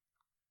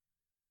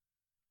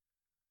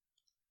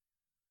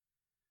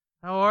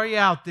How are you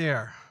out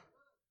there?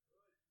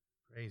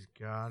 Praise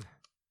God.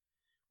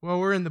 Well,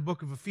 we're in the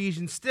book of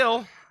Ephesians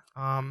still.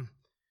 We're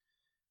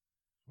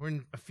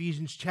in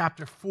Ephesians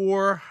chapter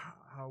 4.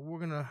 We're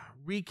going to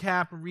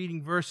recap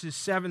reading verses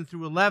 7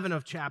 through 11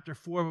 of chapter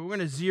 4, but we're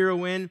going to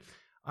zero in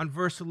on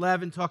verse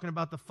 11, talking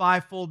about the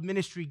fivefold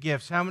ministry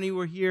gifts. How many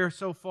were here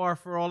so far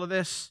for all of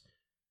this?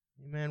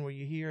 Amen. Were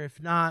you here?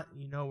 If not,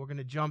 we're going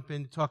to jump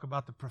in to talk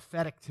about the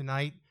prophetic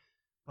tonight.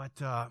 But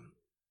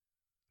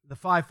the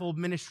fivefold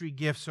ministry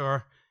gifts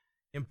are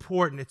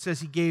important. It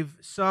says he gave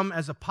some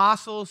as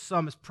apostles,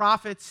 some as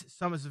prophets,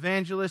 some as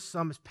evangelists,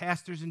 some as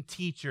pastors and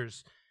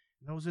teachers.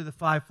 And those are the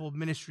fivefold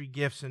ministry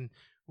gifts, and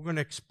we're going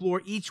to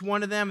explore each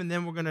one of them, and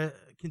then we're going to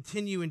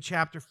continue in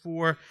chapter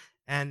 4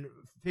 and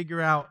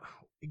figure out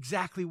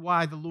exactly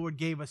why the Lord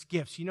gave us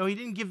gifts. He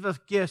didn't give us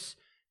gifts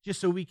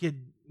just so we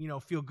could,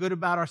 feel good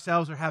about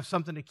ourselves or have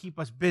something to keep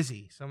us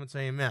busy. Someone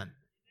say amen.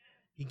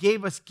 He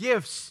gave us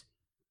gifts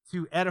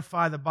to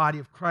edify the body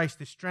of Christ,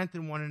 to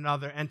strengthen one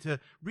another, and to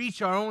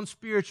reach our own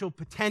spiritual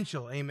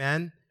potential.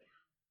 Amen.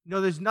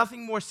 There's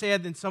nothing more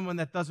sad than someone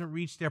that doesn't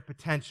reach their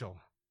potential.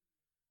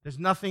 There's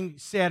nothing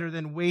sadder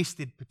than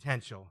wasted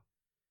potential.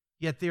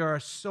 Yet there are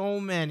so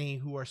many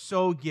who are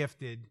so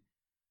gifted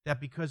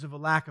that because of a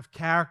lack of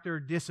character or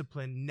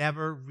discipline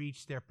never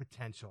reach their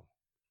potential.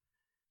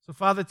 So,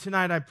 Father,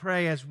 tonight I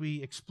pray as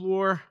we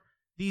explore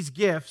these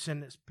gifts,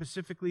 and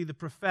specifically the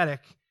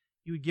prophetic,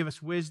 you would give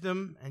us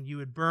wisdom and you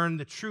would burn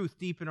the truth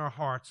deep in our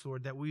hearts,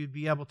 Lord, that we would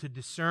be able to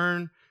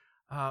discern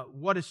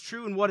what is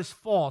true and what is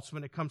false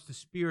when it comes to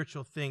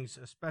spiritual things,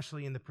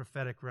 especially in the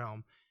prophetic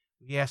realm.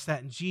 We ask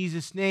that in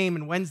Jesus' name.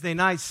 And Wednesday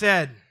night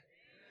said,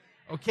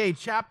 okay,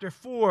 chapter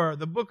 4,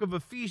 the book of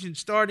Ephesians,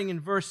 starting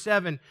in verse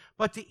 7.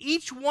 But to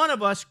each one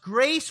of us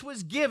grace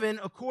was given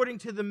according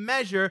to the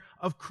measure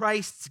of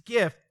Christ's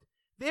gift.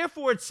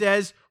 Therefore it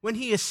says, when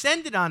he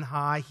ascended on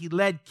high, he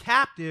led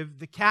captive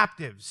the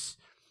captives,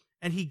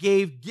 and he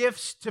gave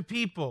gifts to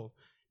people.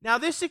 Now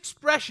this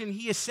expression,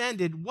 he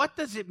ascended, what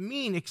does it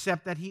mean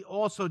except that he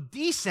also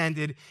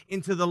descended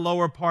into the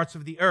lower parts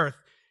of the earth?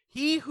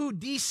 He who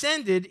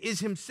descended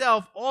is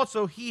himself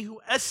also he who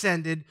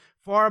ascended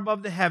far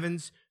above the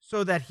heavens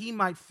so that he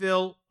might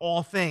fill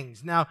all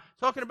things. Now,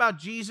 talking about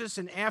Jesus,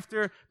 and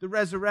after the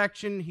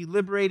resurrection, he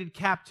liberated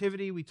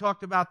captivity. We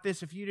talked about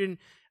this. If you didn't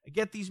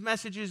get these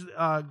messages,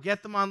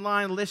 get them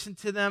online, listen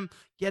to them,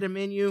 get them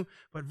in you.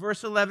 But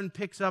verse 11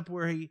 picks up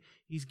where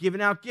he's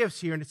giving out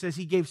gifts here, and it says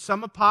he gave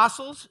some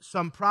apostles,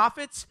 some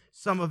prophets,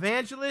 some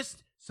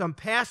evangelists, some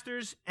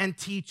pastors, and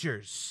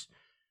teachers.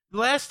 The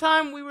last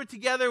time we were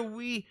together,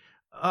 we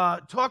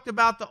talked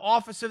about the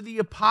office of the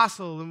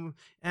apostle,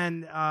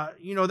 and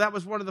that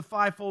was one of the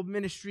fivefold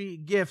ministry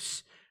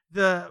gifts.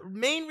 The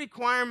main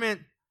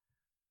requirement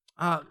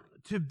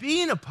to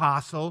be an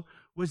apostle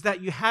was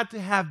that you had to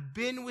have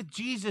been with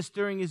Jesus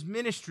during his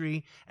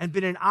ministry and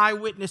been an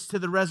eyewitness to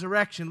the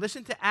resurrection.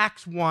 Listen to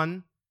Acts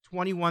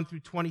 1:21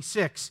 through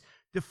 26.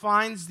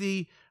 Defines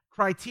the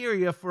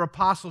criteria for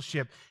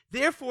apostleship.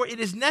 Therefore, it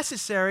is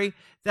necessary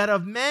that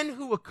of men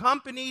who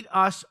accompanied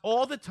us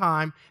all the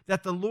time,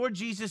 that the Lord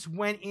Jesus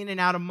went in and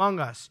out among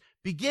us,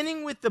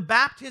 beginning with the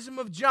baptism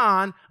of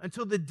John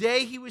until the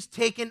day he was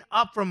taken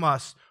up from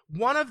us.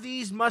 One of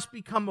these must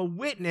become a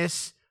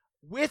witness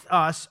with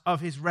us of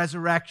his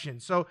resurrection.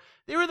 So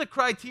there are the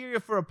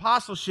criteria for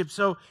apostleship.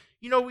 So,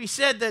 we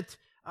said that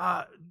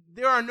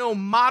there are no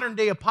modern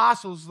day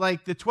apostles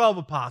like the 12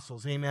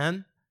 apostles.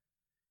 Amen.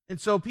 And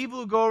so people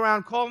who go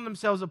around calling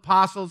themselves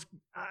apostles,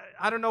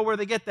 I don't know where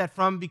they get that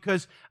from,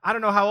 because I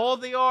don't know how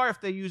old they are,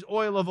 if they use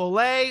oil of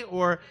Olay,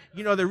 or,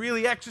 they're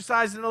really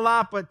exercising a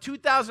lot. But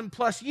 2,000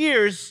 plus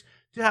years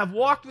to have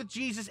walked with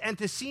Jesus and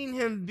to seen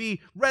him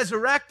be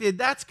resurrected,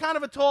 that's kind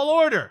of a tall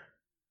order.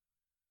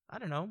 I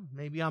don't know,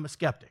 maybe I'm a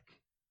skeptic.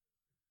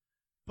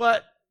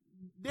 But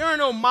there are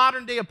no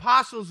modern day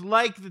apostles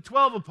like the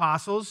 12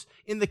 apostles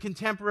in the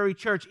contemporary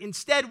church.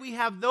 Instead, we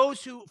have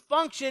those who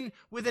function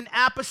with an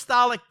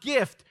apostolic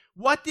gift.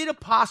 What did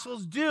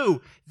apostles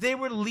do? They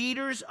were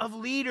leaders of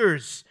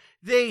leaders.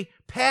 They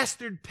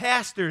pastored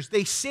pastors.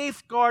 They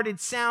safeguarded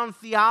sound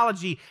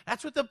theology.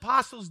 That's what the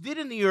apostles did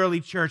in the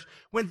early church.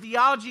 When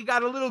theology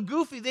got a little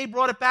goofy, they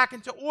brought it back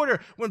into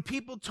order. When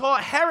people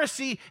taught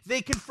heresy,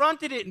 they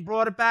confronted it and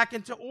brought it back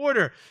into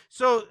order.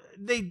 So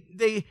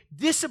they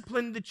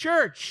disciplined the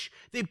church.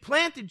 They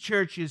planted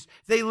churches.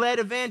 They led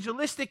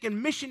evangelistic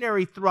and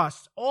missionary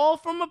thrusts, all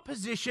from a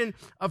position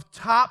of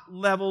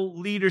top-level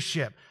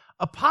leadership.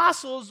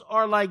 Apostles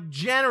are like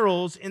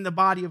generals in the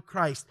body of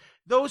Christ.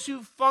 Those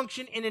who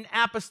function in an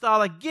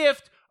apostolic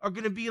gift are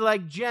going to be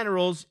like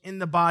generals in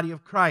the body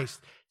of Christ.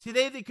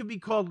 Today they could be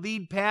called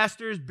lead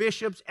pastors,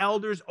 bishops,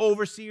 elders,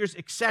 overseers,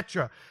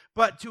 etc.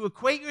 But to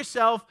equate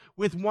yourself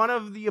with one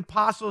of the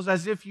apostles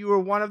as if you were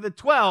one of the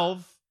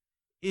 12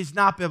 is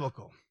not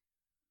biblical.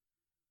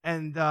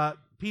 And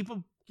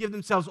people give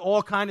themselves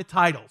all kind of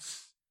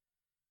titles.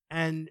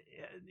 And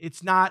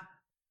it's not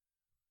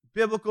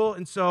biblical.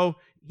 And so,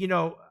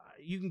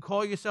 you can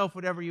call yourself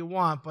whatever you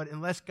want, but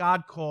unless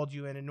God called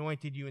you and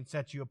anointed you and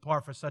set you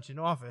apart for such an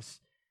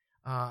office,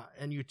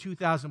 and you're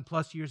 2,000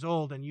 plus years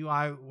old, and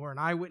I were an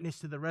eyewitness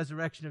to the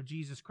resurrection of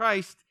Jesus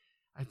Christ,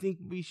 I think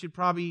we should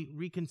probably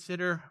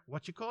reconsider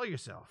what you call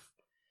yourself.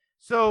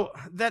 So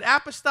that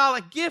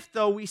apostolic gift,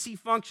 though, we see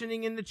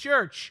functioning in the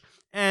church.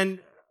 And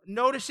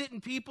notice it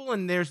in people,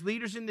 and there's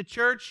leaders in the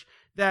church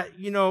that,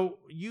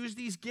 use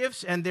these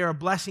gifts, and they're a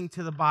blessing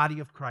to the body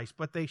of Christ.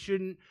 But they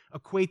shouldn't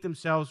equate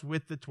themselves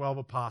with the 12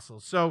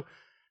 apostles. So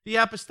the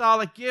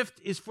apostolic gift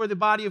is for the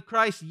body of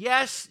Christ.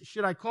 Yes,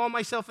 should I call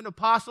myself an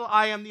apostle?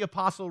 I am the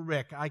Apostle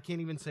Rick. I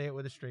can't even say it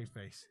with a straight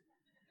face.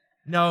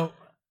 No,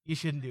 you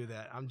shouldn't do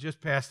that. I'm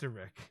just Pastor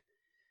Rick.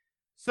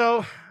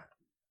 So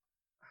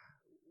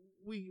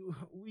we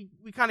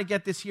kind of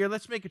get this here.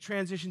 Let's make a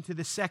transition to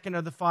the second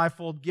of the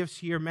fivefold gifts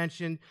here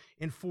mentioned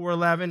in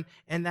 4:11,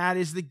 and that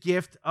is the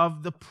gift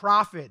of the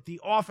prophet, the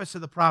office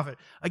of the prophet.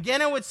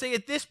 Again, I would say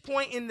at this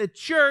point in the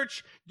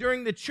church,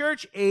 during the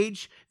church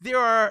age, there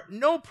are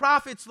no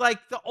prophets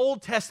like the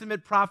Old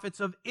Testament prophets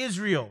of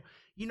Israel.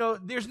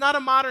 There's not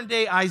a modern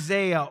day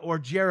Isaiah or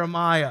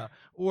Jeremiah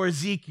or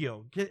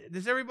Ezekiel.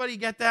 Does everybody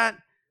get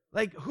that?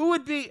 Like, who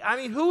would be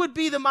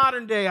the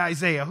modern day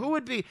Isaiah?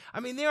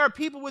 There are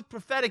people with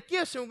prophetic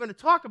gifts, and we're going to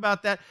talk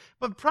about that,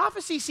 but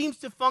prophecy seems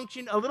to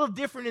function a little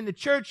different in the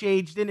church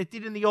age than it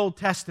did in the Old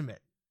Testament.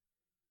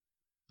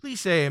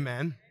 Please say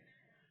amen.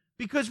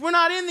 Because we're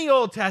not in the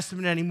Old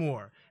Testament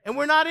anymore, and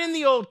we're not in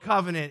the Old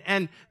Covenant,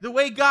 and the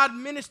way God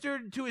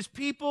ministered to his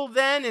people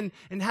then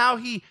and how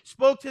he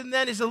spoke to them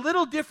then is a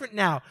little different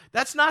now.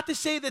 That's not to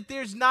say that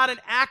there's not an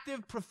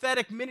active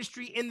prophetic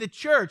ministry in the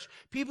church.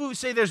 People who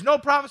say there's no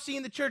prophecy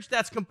in the church,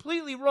 that's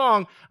completely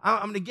wrong.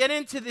 I'm going to get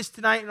into this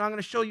tonight, and I'm going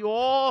to show you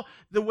all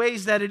the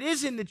ways that it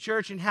is in the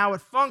church and how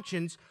it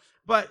functions.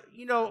 But,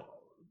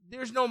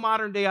 there's no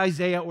modern day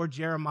Isaiah or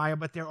Jeremiah,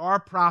 but there are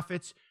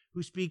prophets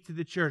who speak to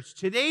the church.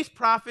 Today's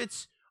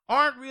prophets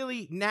aren't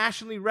really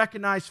nationally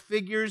recognized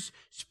figures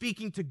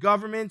speaking to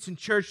governments and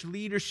church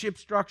leadership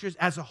structures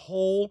as a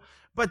whole,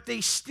 but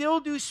they still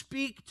do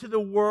speak to the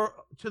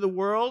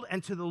world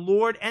and to the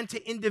Lord and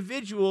to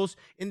individuals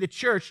in the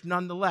church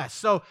nonetheless.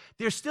 So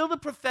there's still the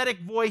prophetic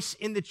voice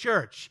in the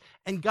church,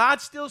 and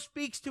God still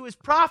speaks to his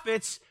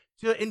prophets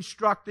to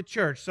instruct the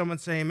church. Someone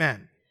say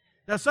amen.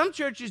 Now, some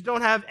churches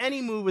don't have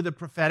any move of the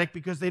prophetic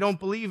because they don't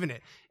believe in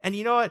it. And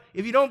you know what?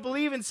 If you don't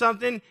believe in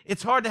something,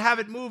 it's hard to have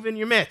it move in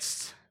your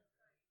midst.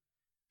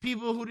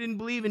 People who didn't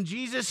believe in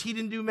Jesus, he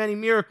didn't do many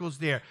miracles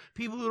there.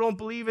 People who don't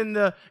believe in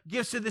the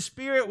gifts of the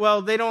Spirit,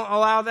 well, they don't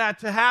allow that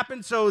to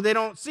happen, so they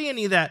don't see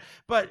any of that.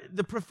 But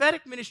the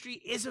prophetic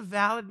ministry is a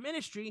valid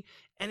ministry,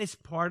 and it's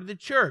part of the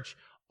church.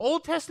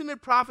 Old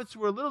Testament prophets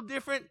were a little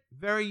different,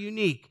 very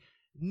unique.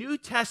 New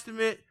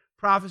Testament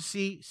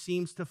prophecy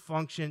seems to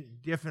function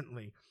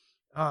differently.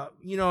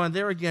 And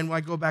there again,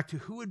 I go back to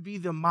who would be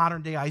the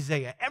modern day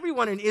Isaiah.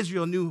 Everyone in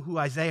Israel knew who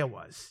Isaiah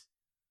was.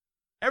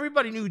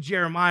 Everybody knew who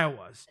Jeremiah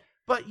was.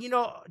 But,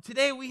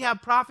 today we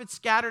have prophets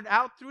scattered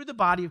out through the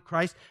body of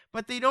Christ,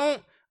 but they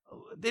don't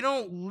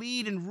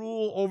lead and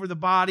rule over the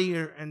body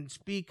and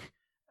speak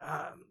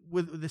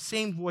with the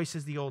same voice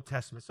as the Old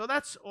Testament. So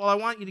that's all. I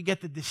want you to get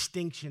the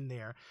distinction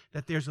there,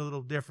 that there's a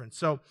little difference.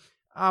 So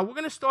we're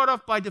going to start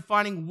off by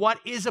defining what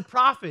is a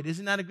prophet.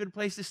 Isn't that a good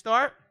place to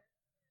start?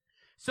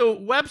 So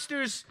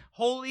Webster's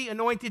Holy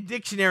Anointed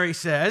Dictionary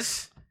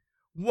says,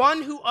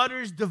 one who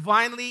utters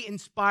divinely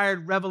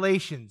inspired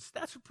revelations.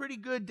 That's a pretty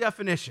good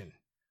definition.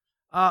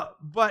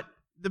 But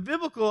the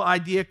biblical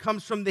idea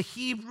comes from the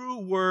Hebrew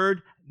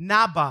word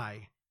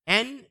nabai,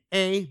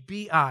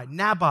 N-A-B-I,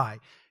 nabai.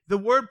 The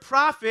word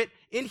prophet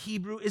in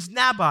Hebrew is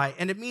nabai,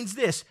 and it means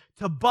this,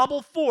 to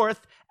bubble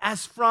forth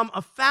as from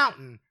a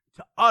fountain,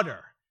 to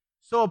utter.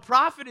 So a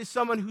prophet is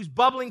someone who's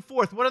bubbling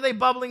forth. What are they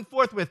bubbling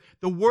forth with?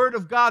 The word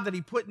of God that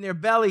he put in their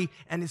belly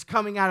and is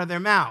coming out of their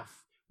mouth.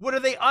 What are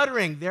they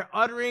uttering? They're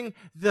uttering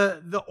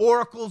the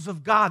oracles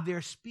of God.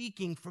 They're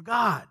speaking for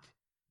God.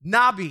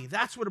 Nabi,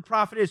 that's what a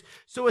prophet is.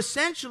 So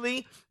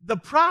essentially, the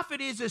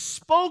prophet is a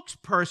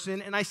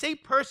spokesperson, and I say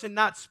person,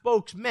 not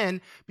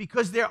spokesmen,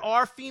 because there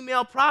are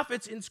female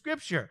prophets in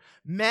Scripture.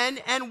 Men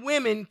and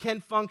women can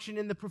function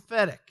in the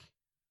prophetic.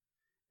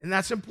 And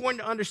that's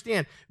important to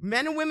understand.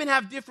 Men and women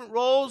have different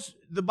roles.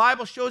 The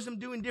Bible shows them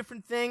doing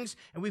different things,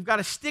 and we've got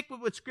to stick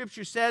with what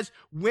Scripture says.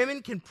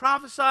 Women can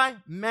prophesy,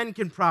 men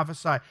can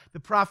prophesy. The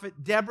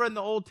prophet Deborah in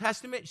the Old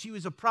Testament, she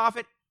was a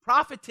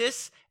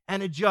prophetess,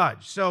 and a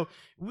judge. So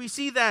we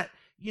see that,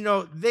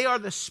 they are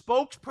the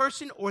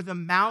spokesperson or the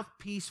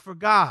mouthpiece for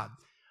God.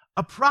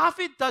 A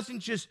prophet doesn't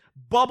just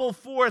bubble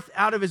forth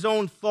out of his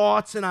own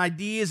thoughts and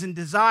ideas and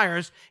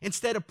desires.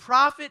 Instead, a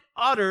prophet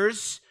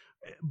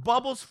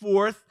bubbles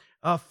forth,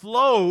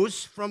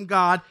 flows from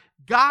God,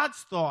 God's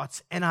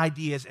thoughts and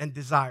ideas and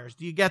desires.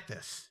 Do you get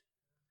this?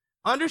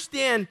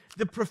 Understand,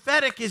 the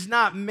prophetic is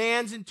not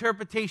man's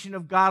interpretation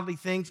of godly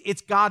things.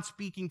 It's God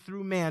speaking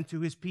through man to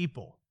his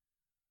people.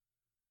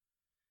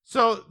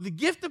 So the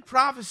gift of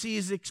prophecy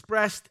is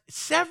expressed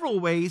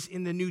several ways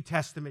in the New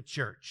Testament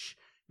church.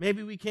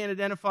 Maybe we can't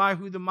identify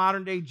who the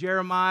modern day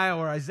Jeremiah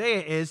or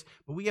Isaiah is,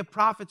 but we have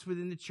prophets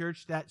within the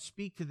church that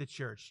speak to the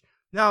church.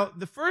 Now,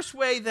 the first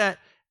way that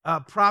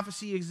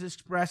prophecy is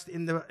expressed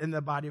in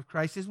the body of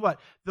Christ is what?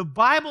 The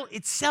Bible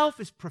itself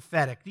is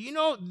prophetic. Do you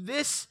know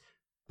this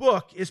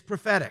book is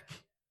prophetic?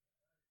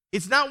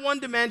 It's not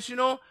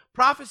one-dimensional.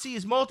 Prophecy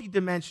is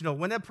multidimensional.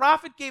 When a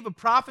prophet gave a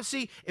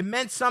prophecy, it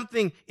meant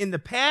something in the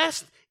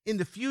past, in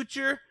the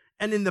future,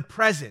 and in the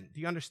present.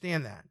 Do you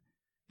understand that?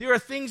 There are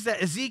things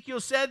that Ezekiel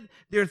said,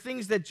 there are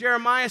things that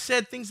Jeremiah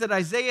said, things that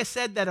Isaiah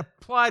said that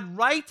applied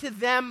right to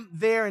them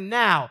there and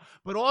now,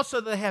 but also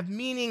they have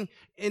meaning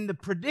in the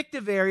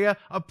predictive area,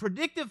 a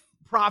predictive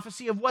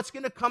prophecy of what's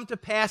going to come to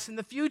pass in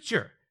the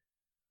future.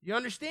 You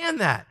understand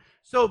that?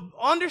 So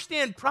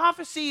understand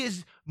prophecy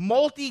is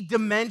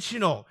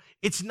multi-dimensional.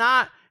 It's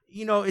not,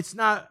 it's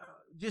not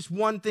just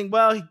one thing.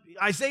 Well,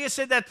 Isaiah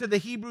said that to the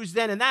Hebrews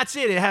then, and that's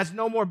it. It has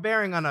no more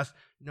bearing on us.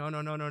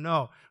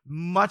 No.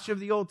 Much of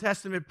the Old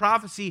Testament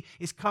prophecy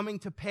is coming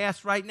to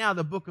pass right now.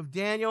 The book of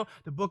Daniel,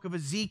 the book of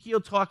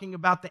Ezekiel, talking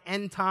about the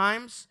end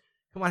times.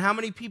 Come on, how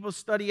many people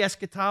study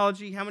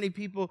eschatology? How many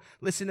people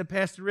listen to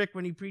Pastor Rick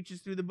when he preaches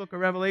through the book of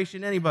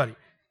Revelation? Anybody?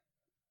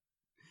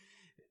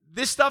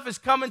 This stuff is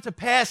coming to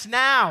pass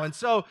now. And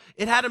so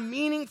it had a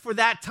meaning for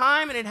that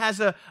time, and it has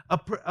a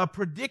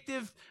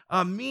predictive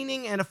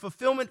meaning and a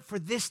fulfillment for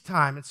this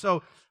time. And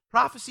so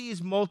prophecy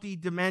is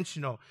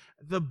multidimensional.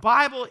 The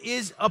Bible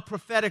is a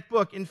prophetic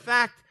book. In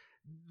fact,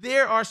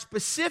 there are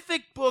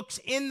specific books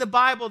in the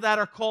Bible that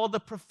are called the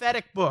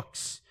prophetic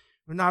books.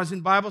 When I was in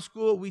Bible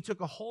school, we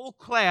took a whole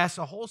class,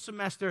 a whole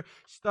semester,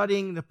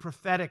 studying the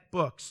prophetic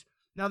books.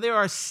 Now, there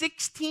are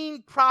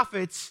 16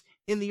 prophets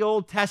in the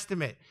Old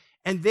Testament,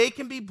 and they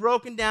can be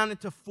broken down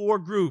into 4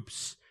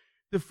 groups.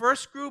 The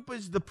first group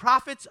is the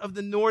prophets of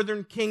the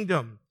northern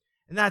kingdom,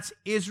 and that's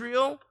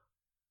Israel.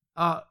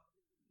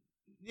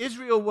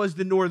 Israel was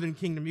the northern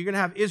kingdom. You're going to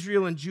have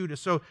Israel and Judah.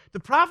 So the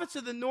prophets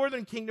of the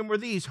northern kingdom were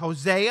these: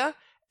 Hosea,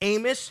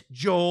 Amos,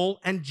 Joel,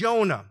 and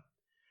Jonah.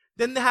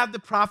 Then they have the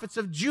prophets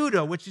of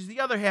Judah, which is the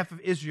other half of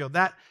Israel.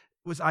 That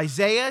was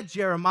Isaiah,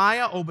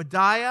 Jeremiah,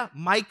 Obadiah,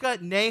 Micah,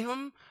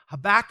 Nahum,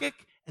 Habakkuk,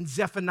 and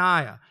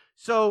Zephaniah.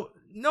 So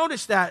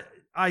notice that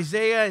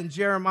Isaiah and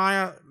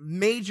Jeremiah,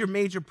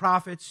 major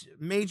prophets,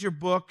 major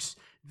books,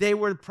 they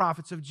were the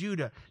prophets of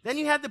Judah. Then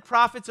you had the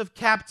prophets of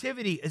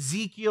captivity,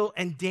 Ezekiel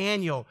and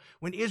Daniel.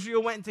 When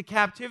Israel went into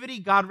captivity,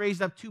 God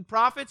raised up 2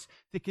 prophets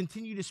to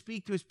continue to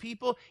speak to his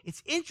people.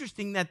 It's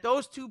interesting that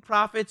those 2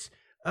 prophets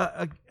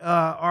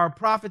are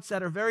prophets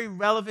that are very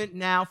relevant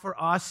now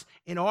for us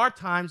in our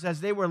times,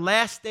 as they were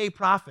last day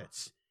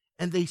prophets.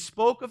 And they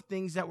spoke of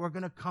things that were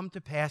going to come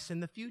to pass in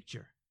the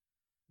future.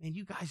 Man,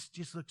 you guys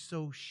just look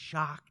so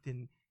shocked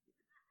and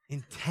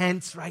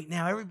intense right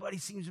now. Everybody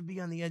seems to be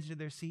on the edge of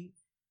their seat.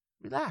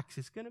 Relax,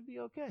 it's going to be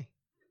okay.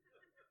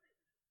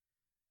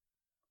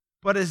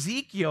 But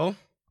Ezekiel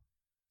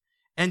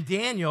and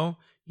Daniel,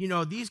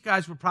 these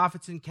guys were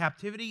prophets in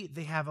captivity.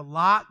 They have a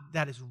lot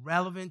that is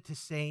relevant to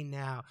say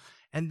now.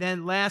 And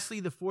then lastly,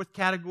 the 4th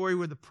category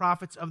were the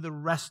prophets of the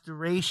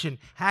restoration: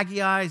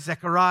 Haggai,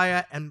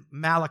 Zechariah, and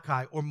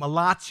Malachi, or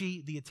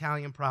Malachi, the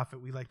Italian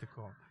prophet we like to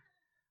call him.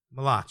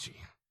 Malachi.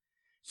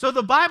 So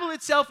the Bible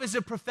itself is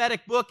a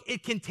prophetic book.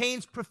 It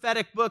contains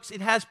prophetic books. It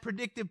has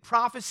predictive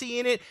prophecy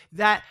in it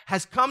that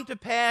has come to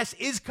pass,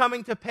 is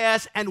coming to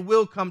pass, and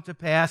will come to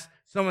pass.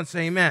 Someone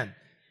say amen.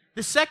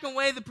 The second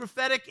way the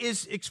prophetic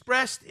is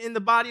expressed in the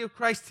body of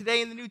Christ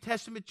today in the New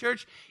Testament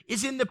church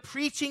is in the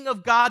preaching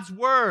of God's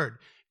word.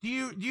 Do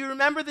you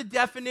remember the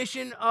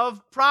definition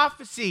of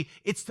prophecy?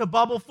 It's to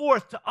bubble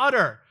forth, to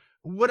utter.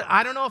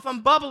 I don't know if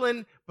I'm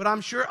bubbling, but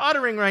I'm sure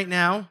uttering right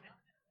now.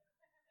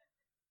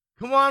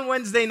 Come on,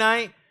 Wednesday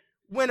night.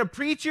 When a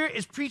preacher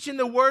is preaching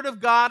the word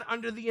of God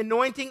under the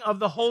anointing of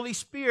the Holy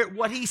Spirit,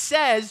 what he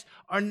says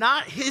are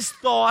not his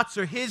thoughts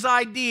or his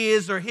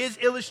ideas or his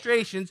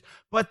illustrations,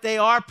 but they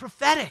are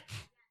prophetic.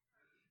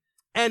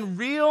 And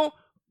real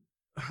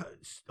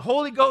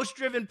Holy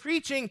Ghost-driven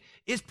preaching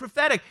is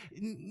prophetic.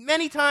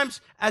 Many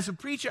times as a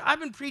preacher, I've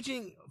been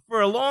preaching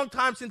for a long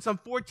time, since I'm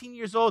 14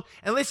 years old.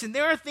 And listen,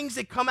 there are things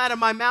that come out of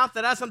my mouth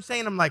that as I'm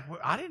saying, I'm like,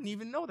 I didn't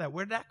even know that.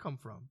 Where did that come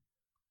from?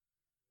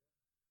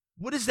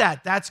 What is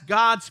that? That's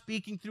God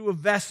speaking through a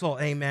vessel,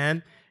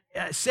 amen.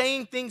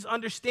 Saying things,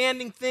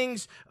 understanding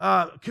things,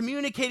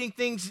 communicating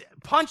things,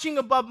 punching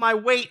above my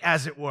weight,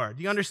 as it were.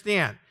 Do you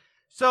understand?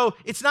 So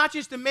it's not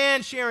just a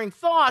man sharing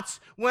thoughts.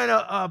 When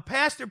a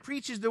pastor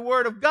preaches the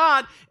word of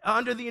God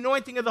under the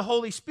anointing of the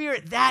Holy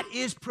Spirit, that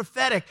is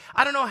prophetic.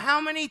 I don't know how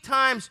many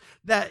times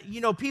that,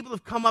 people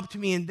have come up to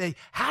me and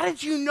how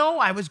did you know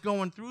I was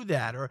going through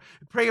that? Or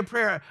pray a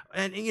prayer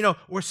and,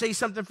 or say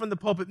something from the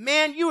pulpit.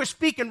 Man, you were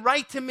speaking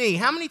right to me.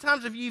 How many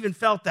times have you even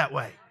felt that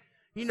way?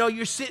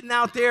 You're sitting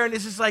out there and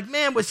it's just like,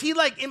 man, was he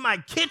like in my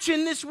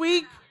kitchen this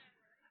week?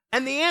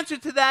 And the answer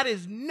to that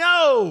is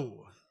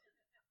no,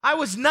 I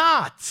was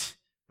not.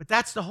 But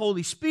that's the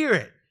Holy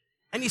Spirit.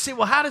 And you say,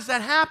 well, how does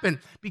that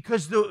happen?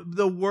 Because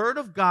the word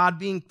of God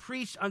being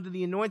preached under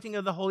the anointing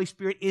of the Holy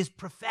Spirit is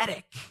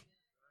prophetic.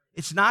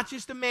 It's not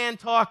just a man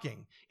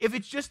talking. If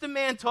it's just a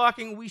man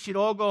talking, we should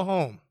all go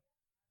home.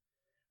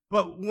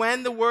 But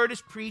when the word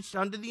is preached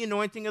under the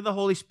anointing of the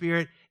Holy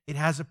Spirit, it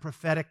has a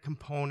prophetic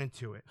component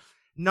to it.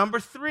 Number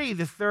three,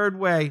 the third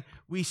way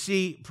we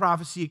see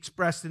prophecy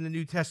expressed in the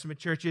New Testament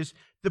church is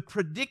the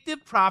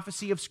predictive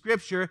prophecy of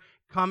Scripture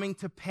coming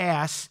to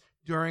pass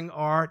during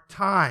our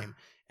time.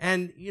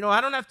 And,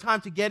 I don't have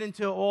time to get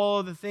into all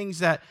of the things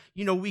that,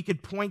 we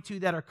could point to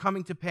that are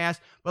coming to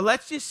pass. But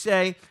let's just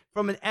say,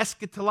 from an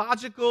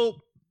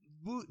eschatological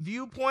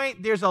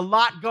viewpoint, there's a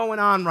lot going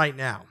on right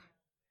now.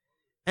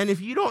 And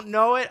if you don't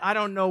know it, I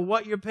don't know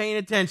what you're paying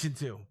attention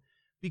to.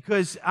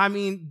 Because,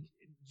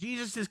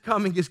 Jesus'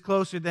 coming is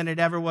closer than it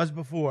ever was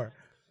before.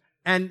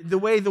 And the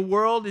way the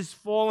world is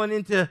falling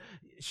into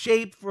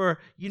shape for,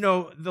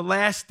 the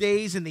last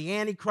days and the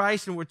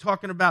Antichrist, and we're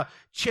talking about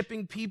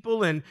chipping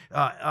people and,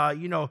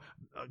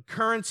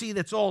 currency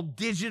that's all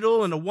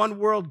digital and a one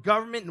world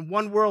government and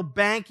one world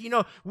bank.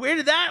 Where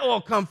did that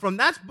all come from?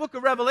 That's Book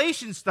of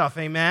Revelation stuff,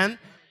 amen?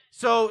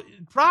 So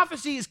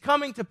prophecy is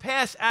coming to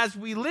pass as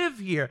we live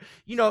here.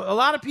 A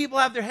lot of people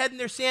have their head in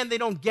their sand. They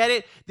don't get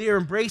it. They're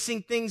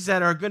embracing things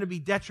that are going to be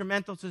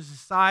detrimental to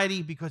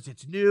society because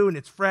it's new and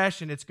it's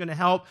fresh and it's going to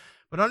help.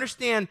 But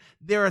understand,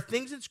 there are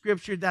things in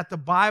Scripture that the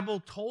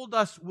Bible told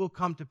us will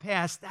come to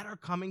pass that are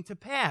coming to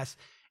pass.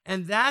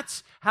 And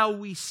that's how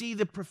we see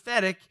the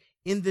prophetic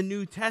in the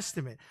New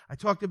Testament. I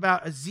talked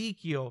about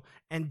Ezekiel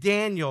and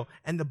Daniel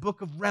and the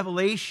book of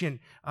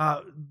Revelation.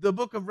 The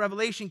book of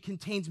Revelation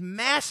contains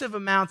massive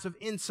amounts of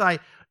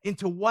insight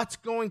into what's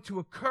going to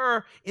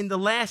occur in the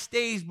last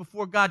days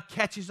before God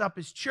catches up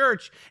his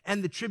church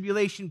and the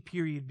tribulation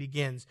period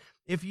begins.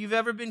 If you've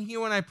ever been here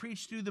when I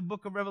preached through the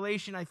book of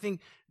Revelation, I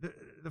think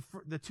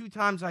the two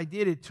times I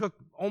did, it took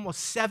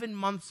almost 7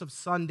 months of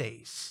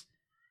Sundays.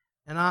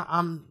 And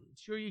I'm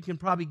sure you can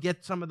probably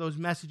get some of those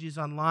messages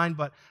online,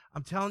 but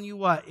I'm telling you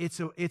what, it's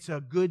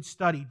a good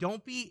study.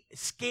 Don't be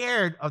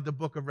scared of the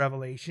book of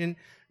Revelation.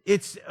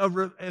 It's a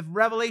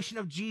revelation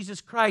of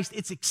Jesus Christ.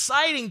 It's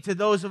exciting to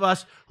those of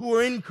us who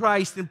are in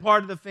Christ and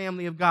part of the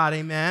family of God.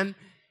 Amen.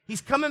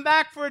 He's coming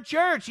back for a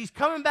church. He's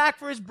coming back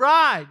for his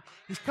bride.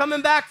 He's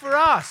coming back for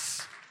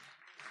us.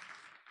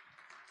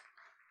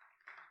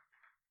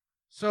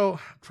 So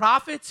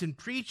prophets and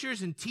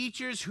preachers and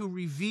teachers who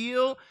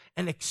reveal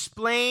and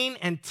explain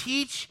and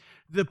teach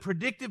the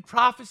predictive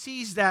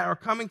prophecies that are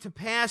coming to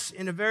pass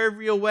in a very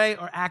real way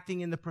are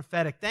acting in the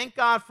prophetic. Thank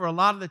God for a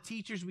lot of the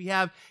teachers we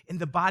have in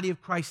the body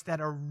of Christ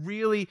that are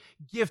really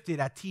gifted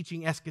at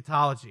teaching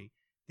eschatology.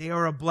 They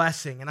are a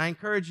blessing. And I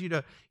encourage you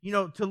to,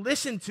 to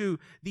listen to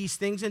these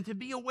things and to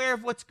be aware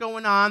of what's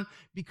going on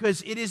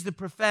because it is the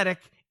prophetic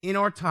in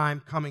our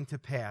time coming to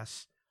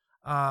pass.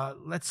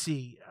 Let's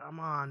see. I'm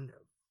on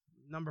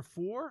number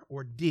 4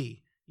 or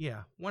D.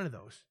 Yeah, one of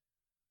those.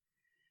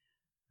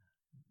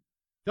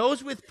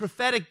 Those with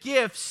prophetic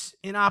gifts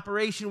in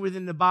operation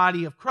within the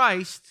body of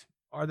Christ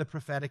are the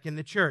prophetic in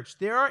the church.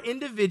 There are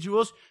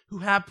individuals who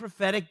have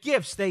prophetic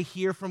gifts. They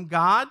hear from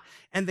God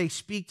and they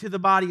speak to the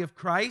body of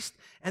Christ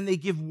and they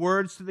give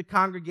words to the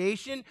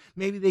congregation.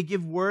 Maybe they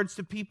give words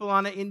to people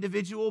on an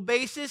individual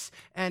basis.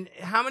 And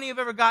how many have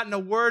ever gotten a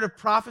word of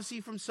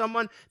prophecy from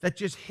someone that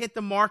just hit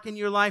the mark in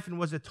your life and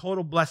was a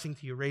total blessing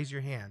to you? Raise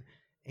your hand.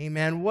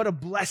 Amen. What a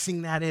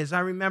blessing that is.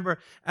 I remember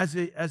as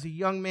a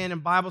young man in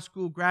Bible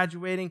school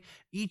graduating,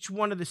 each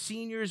one of the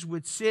seniors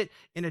would sit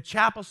in a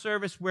chapel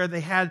service where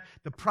they had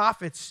the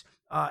prophets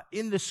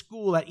in the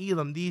school at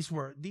Elam.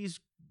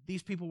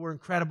 These people were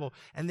incredible,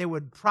 and they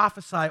would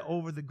prophesy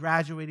over the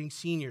graduating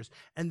seniors.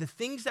 And the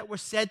things that were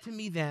said to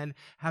me then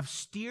have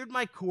steered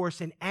my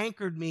course and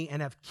anchored me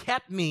and have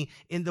kept me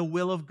in the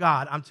will of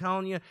God. I'm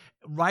telling you,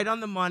 right on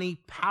the money,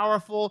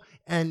 powerful,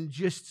 and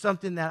just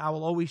something that I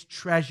will always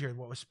treasure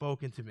what was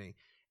spoken to me.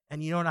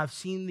 And you know what? I've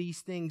seen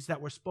these things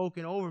that were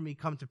spoken over me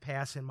come to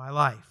pass in my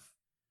life.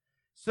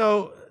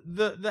 So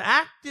the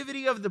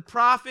activity of the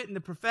prophet and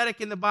the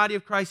prophetic in the body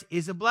of Christ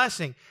is a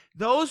blessing.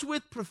 Those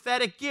with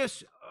prophetic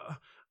gifts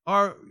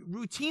are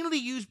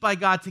routinely used by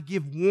God to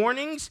give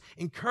warnings,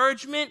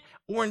 encouragement,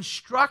 or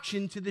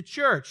instruction to the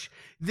church.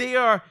 They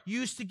are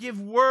used to give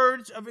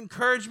words of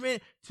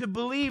encouragement to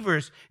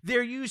believers.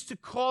 They're used to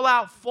call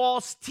out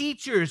false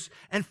teachers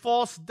and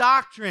false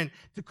doctrine,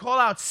 to call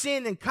out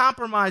sin and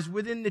compromise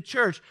within the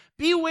church.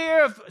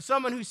 Beware of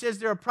someone who says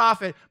they're a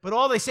prophet, but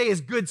all they say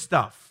is good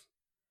stuff.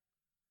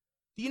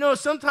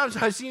 Sometimes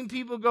I've seen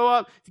people go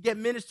up to get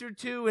ministered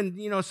to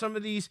and, some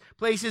of these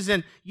places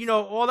and,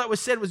 all that was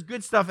said was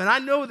good stuff. And I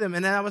know them.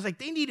 And I was like,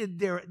 they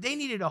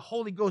needed a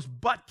Holy Ghost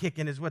butt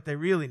kicking is what they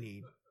really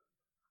need.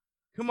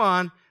 Come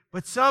on.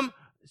 But some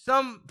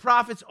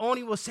prophets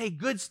only will say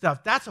good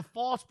stuff. That's a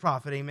false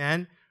prophet,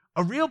 amen.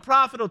 A real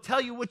prophet will tell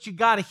you what you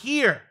got to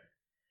hear.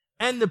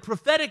 And the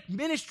prophetic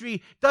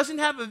ministry doesn't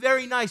have a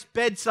very nice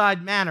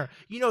bedside manner.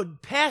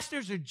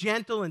 Pastors are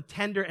gentle and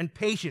tender and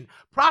patient.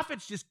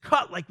 Prophets just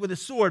cut like with a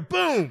sword.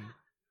 Boom!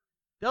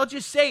 They'll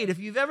just say it. If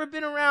you've ever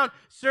been around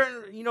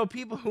certain,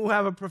 people who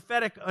have a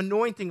prophetic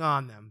anointing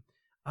on them,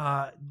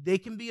 they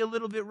can be a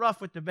little bit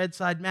rough with the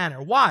bedside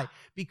manner. Why?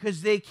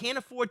 Because they can't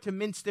afford to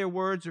mince their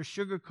words or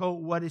sugarcoat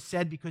what is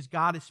said because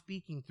God is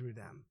speaking through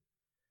them.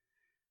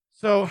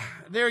 So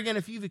there again,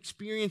 if you've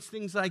experienced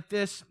things like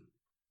this,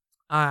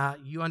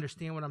 you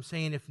understand what I'm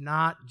saying. If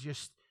not,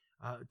 just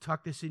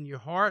tuck this in your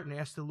heart and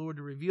ask the Lord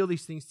to reveal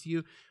these things to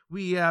you.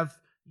 We have,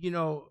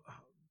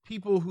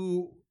 people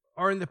who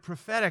are in the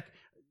prophetic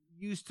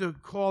used to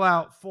call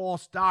out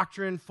false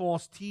doctrine,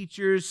 false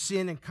teachers,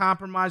 sin and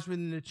compromise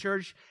within the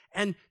church,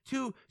 and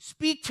to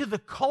speak to the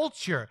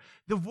culture.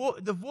 The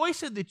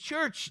voice of the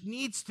church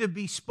needs to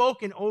be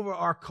spoken over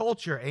our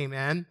culture,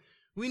 amen?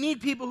 We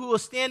need people who will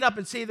stand up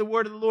and say the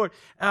word of the Lord,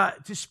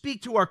 to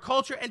speak to our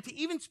culture and to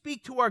even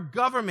speak to our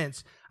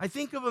governments. I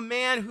think of a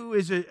man who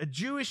is a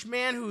Jewish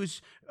man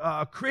who's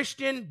a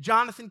Christian,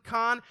 Jonathan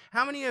Cahn.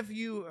 How many of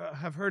you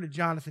have heard of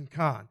Jonathan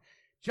Cahn?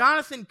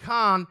 Jonathan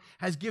Cahn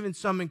has given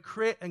some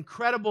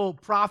incredible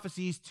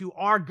prophecies to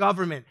our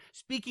government,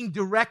 speaking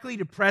directly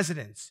to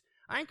presidents.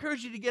 I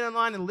encourage you to get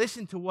online and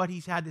listen to what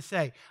he's had to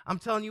say. I'm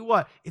telling you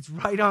what, it's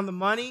right on the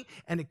money,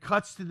 and it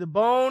cuts to the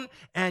bone,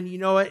 and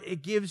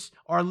it gives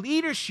our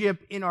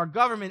leadership in our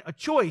government a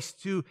choice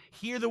to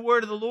hear the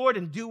word of the Lord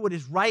and do what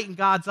is right in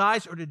God's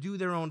eyes, or to do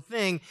their own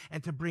thing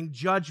and to bring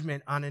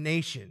judgment on a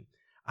nation.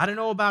 I don't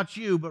know about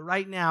you, but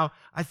right now,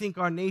 I think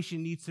our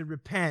nation needs to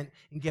repent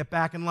and get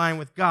back in line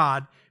with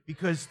God,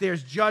 because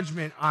there's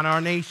judgment on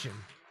our nation.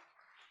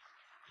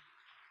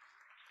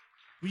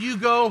 When you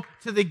go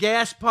to the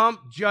gas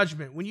pump,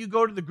 judgment. When you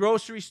go to the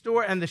grocery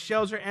store and the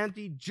shelves are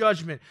empty,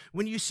 judgment.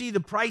 When you see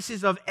the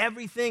prices of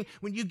everything,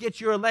 when you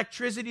get your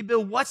electricity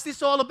bill, what's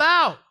this all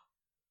about?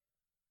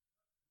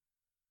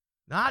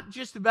 Not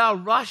just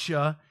about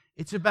Russia.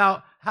 It's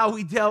about how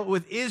we dealt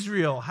with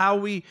Israel, how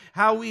we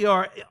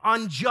are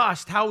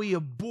unjust, how we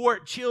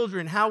abort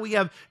children, how we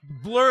have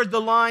blurred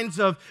the lines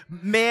of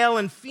male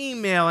and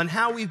female, and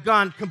how we've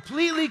gone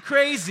completely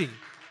crazy.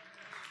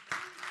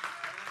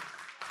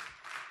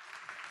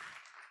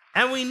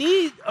 And we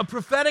need a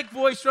prophetic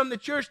voice from the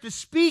church to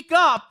speak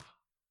up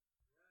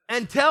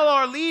and tell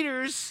our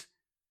leaders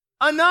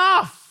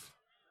enough.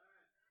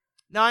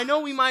 Now, I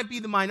know we might be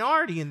the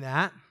minority in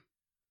that,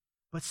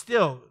 but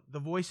still, the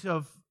voice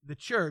of the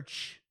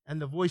church and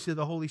the voice of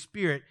the Holy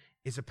Spirit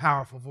is a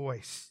powerful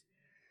voice.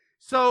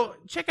 So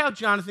check out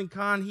Jonathan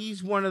Cahn.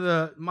 He's one of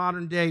the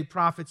modern day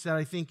prophets that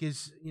I think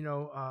is,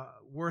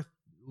 worth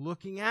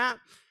looking at.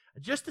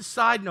 Just a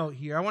side note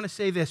here, I want to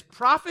say this.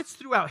 Prophets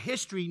throughout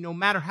history, no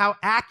matter how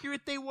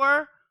accurate they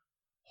were,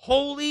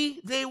 holy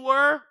they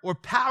were, or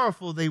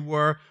powerful they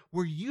were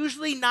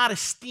usually not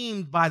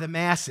esteemed by the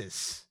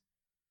masses.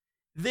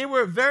 They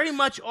were very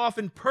much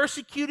often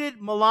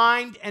persecuted,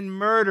 maligned, and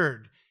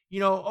murdered.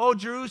 Oh,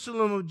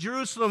 Jerusalem,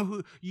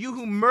 Jerusalem, you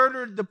who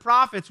murdered the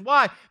prophets.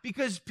 Why?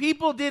 Because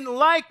people didn't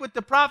like what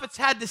the prophets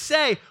had to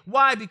say.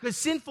 Why? Because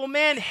sinful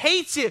man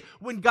hates it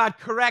when God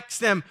corrects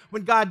them,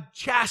 when God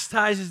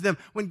chastises them,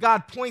 when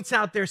God points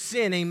out their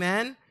sin.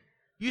 Amen?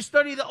 You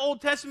study the Old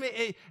Testament,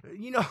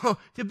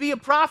 to be a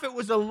prophet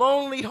was a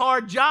lonely,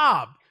 hard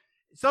job.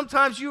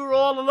 Sometimes you were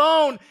all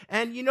alone,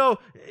 and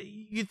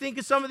you think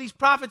of some of these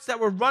prophets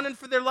that were running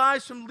for their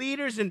lives from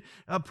leaders, and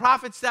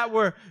prophets that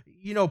were,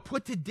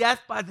 put to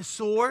death by the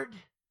sword.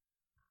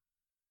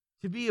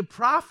 To be a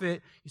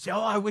prophet, you say, oh,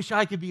 I wish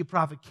I could be a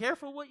prophet.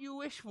 Careful what you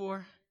wish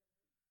for.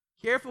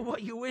 Careful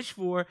what you wish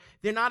for.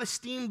 They're not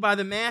esteemed by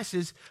the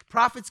masses.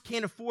 Prophets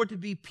can't afford to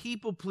be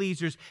people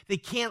pleasers. They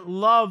can't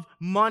love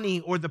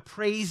money or the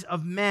praise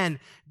of men.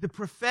 The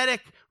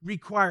prophetic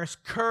requires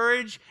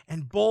courage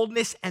and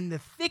boldness and the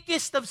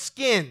thickest of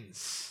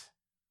skins.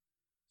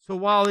 So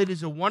while it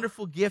is a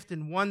wonderful gift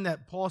and one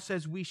that Paul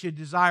says we should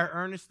desire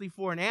earnestly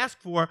for and ask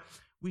for,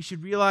 we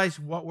should realize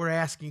what we're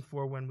asking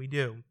for when we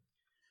do.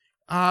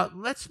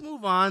 Let's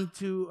move on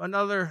to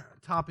another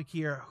topic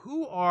here.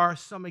 Who are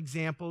some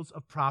examples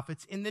of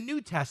prophets in the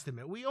New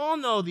Testament? We all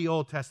know the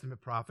Old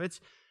Testament prophets,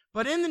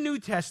 but in the New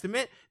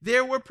Testament,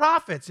 there were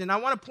prophets. And I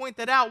want to point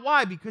that out.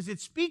 Why? Because it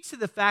speaks to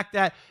the fact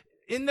that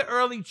in the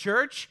early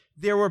church,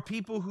 there were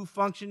people who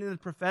functioned in the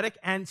prophetic,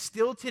 and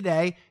still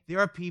today, there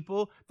are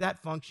people that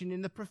function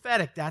in the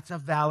prophetic. That's a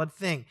valid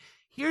thing.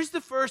 Here's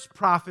the first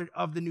prophet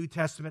of the New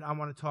Testament I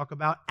want to talk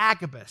about,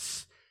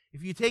 Agabus.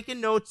 If you're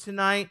taking notes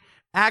tonight,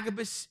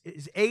 Agabus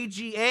is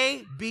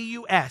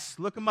Agabus.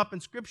 Look him up in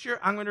Scripture.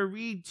 I'm going to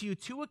read to you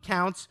two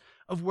accounts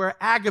of where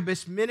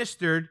Agabus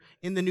ministered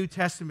in the New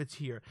Testament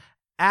here.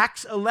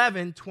 Acts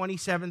 11,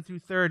 27 through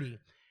 30.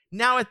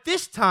 Now at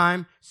this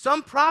time,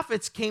 some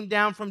prophets came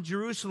down from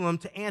Jerusalem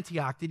to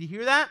Antioch. Did you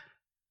hear that?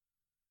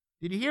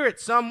 Did you hear it?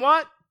 Some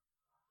what?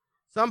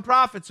 Some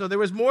prophets. So there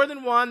was more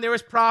than one. There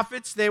was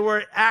prophets. They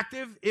were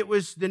active. It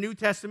was the New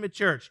Testament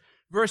church.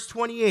 Verse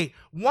 28,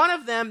 one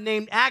of them,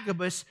 named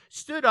Agabus,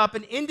 stood up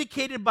and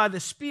indicated by the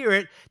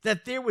Spirit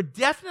that there would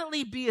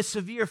definitely be a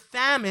severe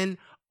famine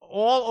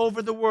all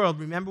over the world.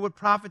 Remember what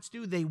prophets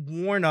do? They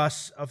warn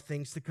us of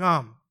things to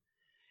come.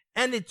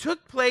 And it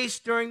took place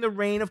during the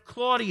reign of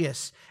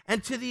Claudius.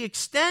 And to the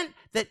extent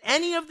that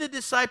any of the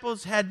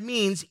disciples had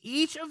means,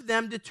 each of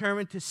them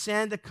determined to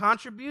send a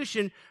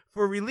contribution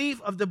for relief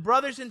of the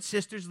brothers and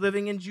sisters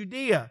living in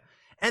Judea.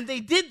 And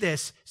they did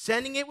this,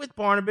 sending it with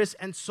Barnabas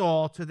and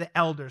Saul to the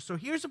elders. So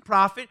here's a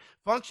prophet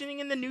functioning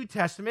in the New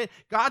Testament.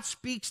 God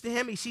speaks to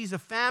him. He sees a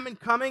famine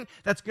coming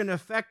that's going to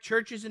affect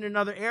churches in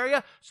another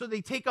area. So they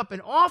take up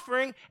an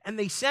offering and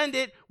they send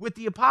it with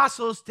the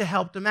apostles to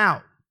help them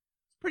out.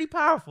 Pretty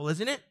powerful,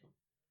 isn't it?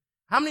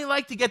 How many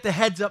like to get the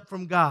heads up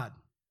from God?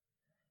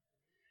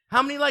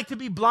 How many like to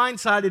be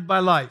blindsided by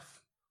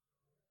life?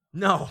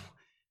 No,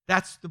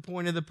 that's the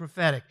point of the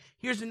prophetic.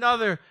 Here's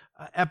another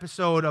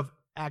episode of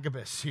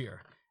Agabus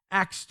here.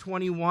 Acts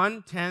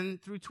 21, 10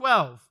 through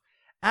 12.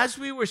 As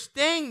we were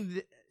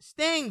staying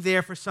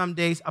there for some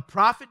days, a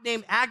prophet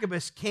named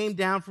Agabus came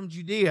down from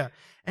Judea,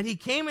 and he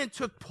came and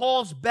took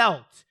Paul's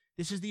belt.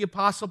 This is the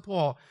Apostle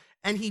Paul.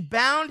 And he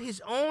bound his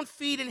own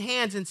feet and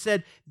hands and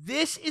said,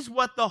 "This is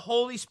what the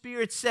Holy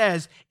Spirit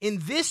says. In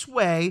this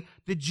way,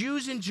 the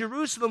Jews in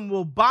Jerusalem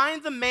will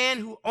bind the man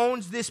who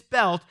owns this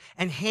belt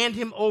and hand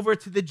him over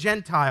to the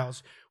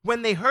Gentiles."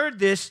 When they heard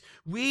this,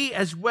 we,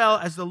 as well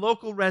as the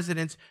local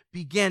residents,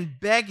 began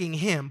begging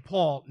him,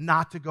 Paul,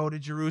 not to go to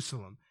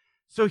Jerusalem.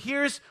 So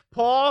here's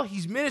Paul.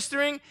 He's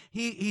ministering.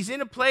 He's in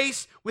a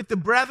place with the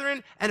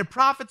brethren, and a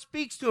prophet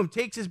speaks to him,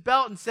 takes his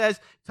belt and says,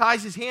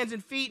 ties his hands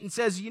and feet and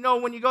says, you know,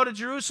 when you go to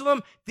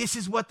Jerusalem, this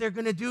is what they're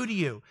going to do to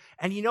you.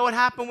 And you know what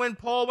happened when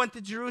Paul went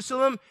to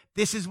Jerusalem?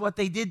 This is what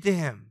they did to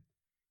him.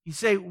 You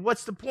say,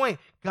 what's the point?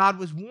 God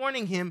was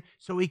warning him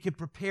so he could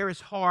prepare his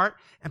heart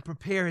and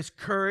prepare his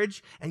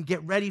courage and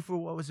get ready for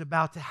what was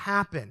about to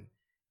happen.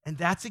 And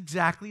that's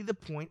exactly the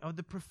point of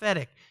the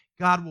prophetic.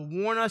 God will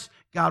warn us,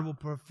 God will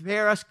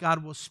prepare us,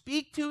 God will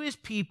speak to his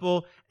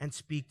people and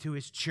speak to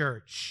his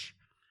church.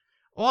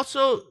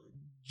 Also,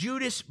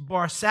 Judas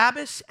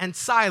Barsabbas and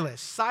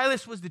Silas.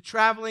 Silas was the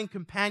traveling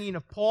companion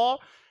of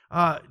Paul.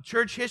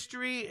 Church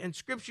history and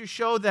scripture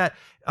show that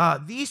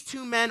these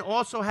two men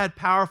also had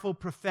powerful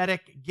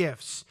prophetic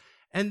gifts.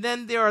 And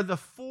then there are the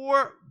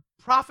 4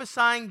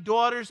 prophesying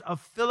daughters of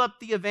Philip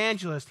the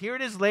evangelist. Here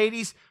it is,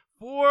 ladies,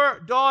 4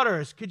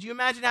 daughters. Could you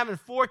imagine having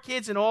 4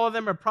 kids and all of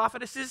them are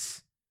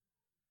prophetesses?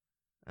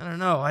 I don't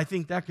know. I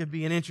think that could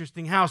be an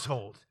interesting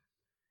household.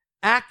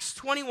 Acts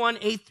 21,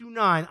 8 through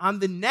 9. On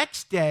the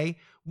next day,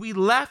 we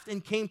left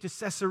and came to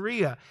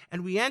Caesarea,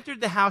 and we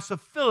entered the house of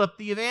Philip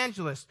the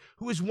evangelist,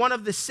 who was one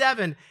of the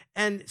 7,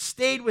 and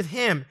stayed with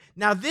him.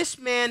 Now this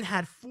man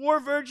had 4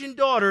 virgin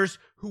daughters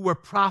who were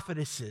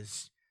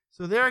prophetesses.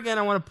 So there again,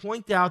 I want to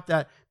point out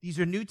that these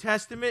are New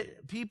Testament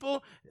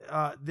people.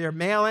 They're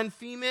male and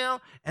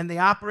female, and they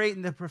operate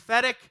in the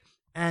prophetic,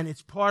 and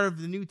it's part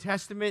of the New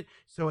Testament,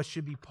 so it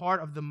should be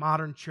part of the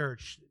modern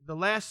church. The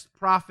last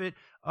prophet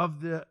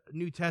of the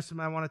New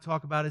Testament I want to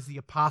talk about is the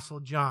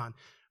Apostle John.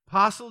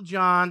 Apostle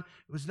John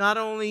was not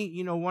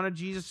only, one of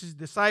Jesus'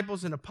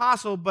 disciples and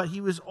apostle, but he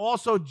was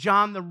also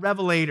John the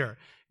Revelator.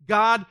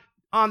 God,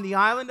 on the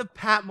island of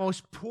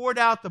Patmos, poured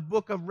out the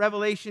book of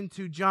Revelation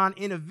to John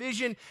in a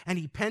vision, and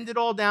he penned it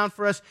all down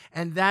for us,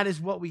 and that is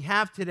what we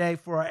have today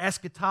for our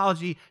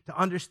eschatology to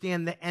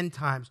understand the end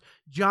times.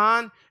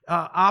 John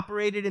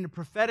operated in a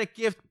prophetic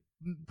gift,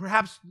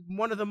 perhaps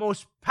one of the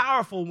most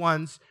powerful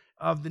ones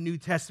of the New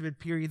Testament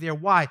period there.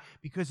 Why?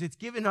 Because it's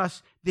given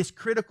us this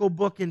critical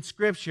book in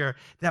Scripture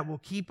that will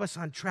keep us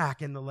on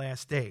track in the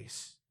last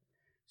days.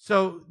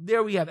 So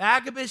there we have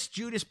Agabus,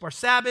 Judas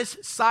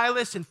Barsabbas,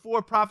 Silas, and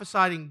 4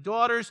 prophesying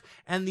daughters,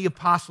 and the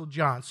Apostle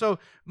John. So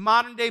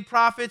modern day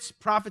prophets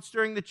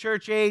during the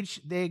church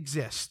age, they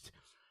exist.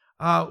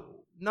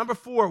 Number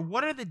 4,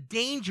 what are the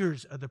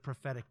dangers of the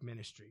prophetic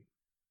ministry?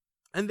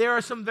 And there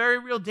are some very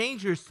real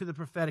dangers to the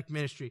prophetic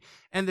ministry.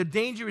 And the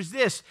danger is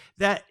this,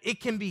 that it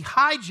can be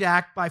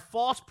hijacked by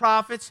false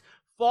prophets,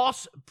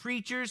 false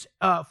preachers,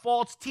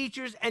 false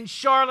teachers, and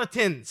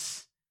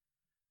charlatans.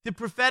 The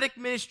prophetic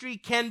ministry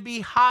can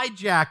be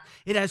hijacked.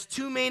 It has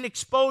 2 main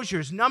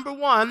exposures. Number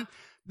 1,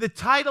 the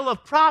title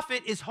of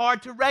prophet is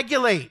hard to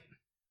regulate.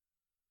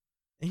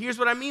 And here's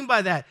what I mean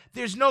by that.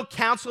 There's no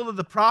council of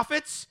the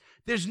prophets.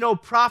 There's no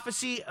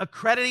prophecy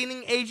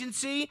accrediting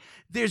agency.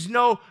 There's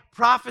no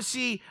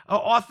prophecy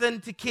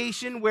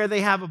authentication where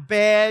they have a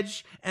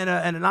badge and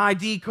an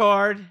ID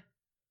card. Do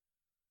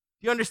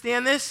you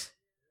understand this?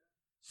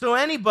 So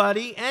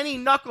anybody, any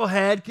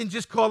knucklehead can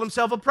just call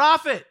himself a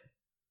prophet.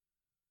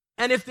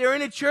 And if they're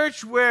in a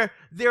church where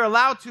they're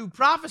allowed to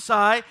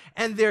prophesy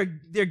and their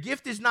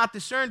gift is not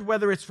discerned,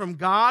 whether it's from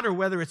God or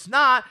whether it's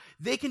not,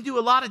 they can do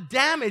a lot of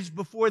damage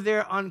before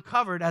they're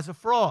uncovered as a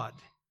fraud.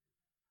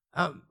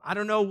 I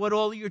don't know what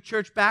all of your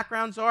church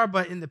backgrounds are,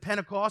 but in the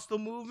Pentecostal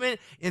movement,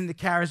 in the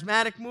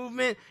charismatic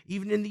movement,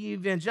 even in the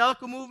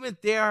evangelical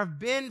movement, there have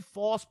been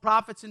false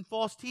prophets and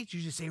false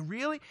teachers. You say,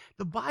 really?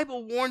 The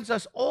Bible warns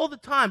us all the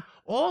time,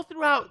 all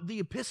throughout the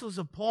epistles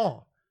of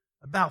Paul,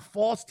 about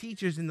false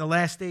teachers in the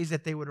last days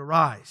that they would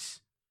arise.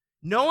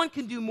 No one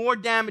can do more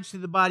damage to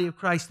the body of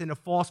Christ than a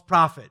false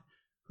prophet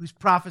who's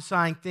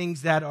prophesying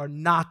things that are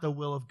not the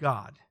will of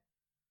God.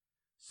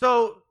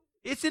 So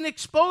It's an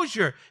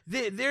exposure.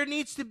 There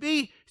needs to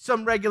be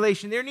some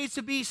regulation. There needs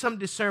to be some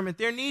discernment.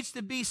 There needs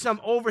to be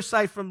some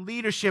oversight from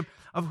leadership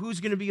of who's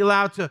going to be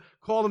allowed to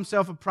call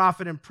himself a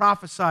prophet and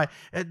prophesy,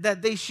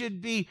 that they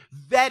should be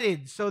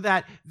vetted so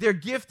that their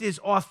gift is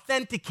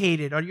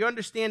authenticated. Are you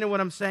understanding what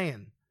I'm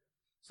saying?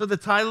 So the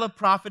title of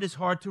prophet is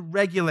hard to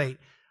regulate.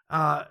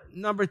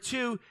 Number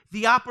two,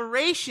 the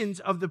operations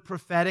of the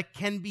prophetic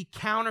can be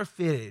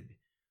counterfeited.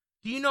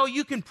 Do you know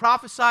you can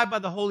prophesy by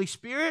the Holy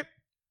Spirit,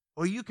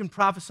 or you can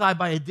prophesy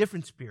by a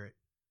different spirit?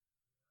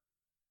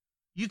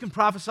 You can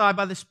prophesy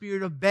by the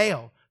spirit of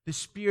Baal, the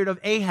spirit of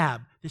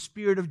Ahab, the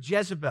spirit of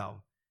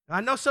Jezebel. Now,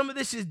 I know some of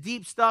this is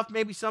deep stuff.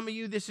 Maybe some of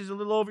you, this is a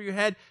little over your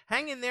head.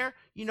 Hang in there.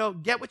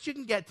 Get what you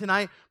can get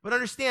tonight. But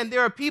understand,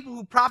 there are people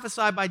who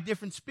prophesy by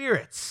different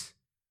spirits.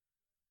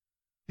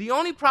 The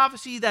only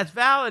prophecy that's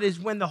valid is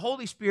when the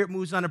Holy Spirit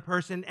moves on a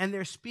person and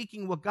they're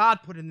speaking what God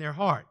put in their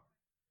heart.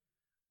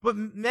 But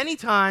many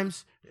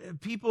times,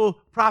 people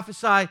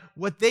prophesy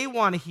what they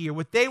want to hear,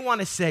 what they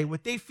want to say,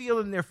 what they feel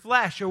in their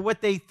flesh, or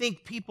what they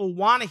think people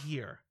want to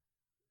hear.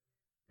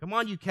 Come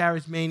on, you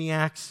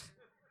charismaniacs.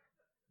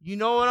 You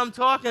know what I'm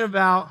talking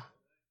about.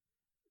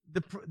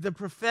 The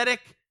prophetic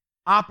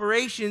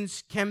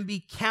operations can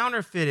be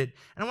counterfeited.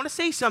 And I want to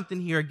say something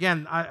here.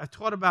 Again, I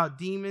taught about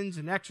demons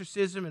and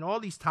exorcism and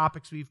all these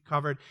topics we've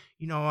covered.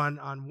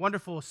 On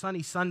wonderful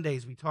sunny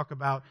Sundays, we talk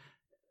about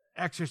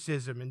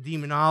exorcism and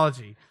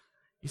demonology.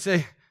 You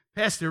say,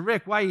 Pastor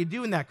Rick, why are you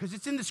doing that? Because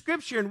it's in the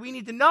scripture and we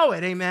need to know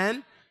it,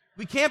 amen?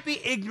 We can't be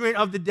ignorant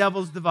of the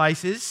devil's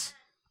devices.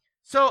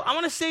 So I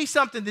want to say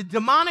something. The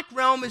demonic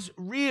realm is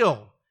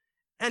real.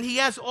 And he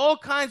has all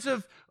kinds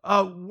of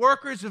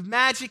workers of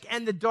magic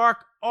and the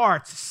dark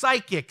arts,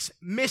 psychics,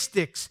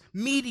 mystics,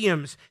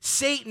 mediums,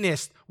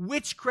 Satanists,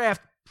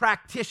 witchcraft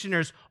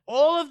practitioners.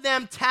 All of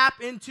them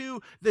tap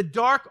into the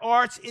dark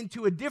arts,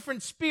 into a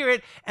different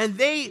spirit, and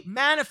they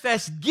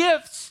manifest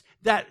gifts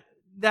that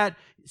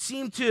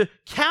seem to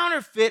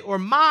counterfeit or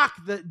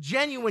mock the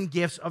genuine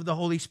gifts of the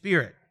Holy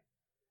Spirit.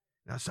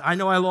 Now, so I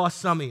know I lost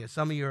some of you.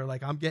 Some of you are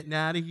like, I'm getting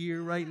out of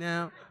here right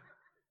now.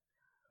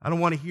 I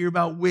don't want to hear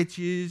about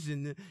witches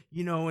and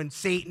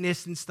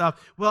Satanists and stuff.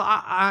 Well,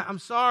 I'm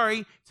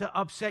sorry to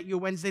upset your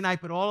Wednesday night,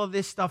 but all of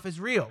this stuff is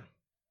real.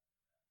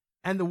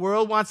 And the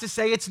world wants to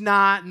say it's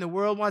not, and the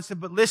world wants to,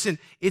 but listen,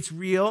 it's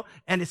real,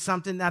 and it's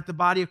something that the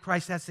body of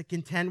Christ has to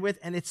contend with,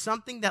 and it's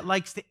something that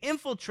likes to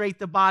infiltrate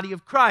the body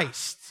of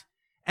Christ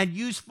and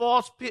use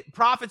false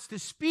prophets to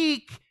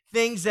speak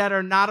things that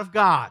are not of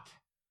God.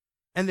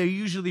 And they're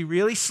usually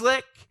really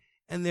slick,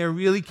 and they're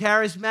really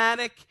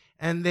charismatic,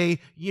 and they,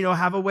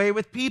 have a way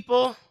with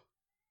people.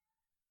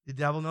 The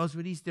devil knows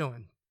what he's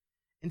doing.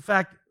 In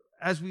fact,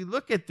 as we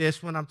look at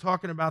this, when I'm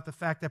talking about the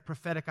fact that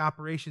prophetic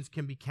operations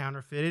can be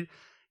counterfeited,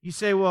 you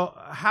say, well,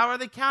 how are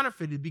they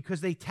counterfeited?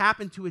 Because they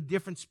tap into a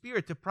different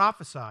spirit to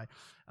prophesy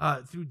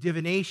through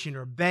divination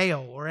or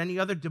Baal or any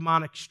other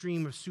demonic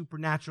stream of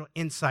supernatural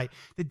insight.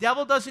 The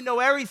devil doesn't know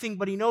everything,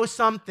 but he knows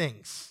some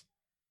things.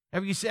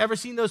 Have you ever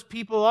seen those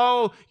people,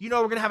 we're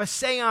going to have a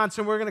seance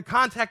and we're going to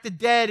contact the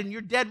dead and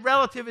your dead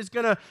relative is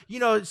going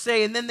to,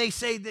 say, and then they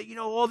say that,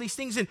 all these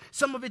things and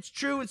some of it's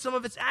true and some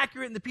of it's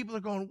accurate and the people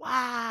are going,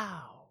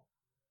 wow,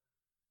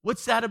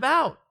 what's that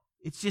about?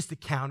 It's just a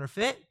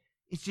counterfeit.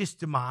 It's just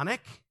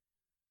demonic.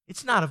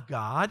 It's not of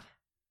God.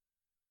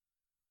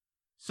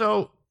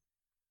 So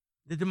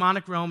the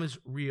demonic realm is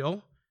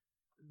real.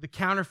 The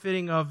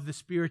counterfeiting of the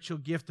spiritual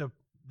gift of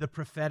the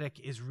prophetic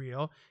is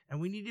real, and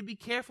we need to be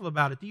careful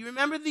about it. Do you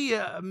remember the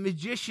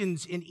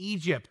magicians in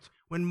Egypt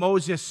when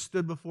Moses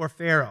stood before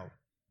Pharaoh?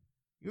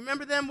 You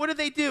remember them? What did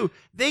they do?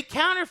 They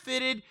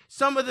counterfeited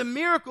some of the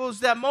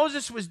miracles that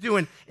Moses was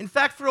doing. In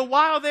fact, for a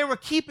while, they were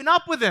keeping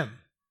up with him.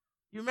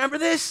 You remember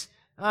this?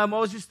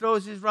 Moses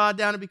throws his rod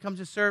down and becomes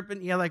a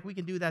serpent. Yeah, we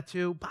can do that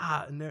too.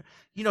 Bah, and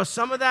there,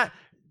 some of that,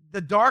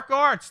 the dark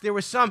arts, there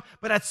was some,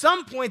 but at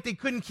some point they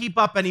couldn't keep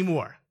up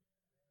anymore.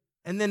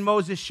 And then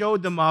Moses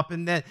showed them up,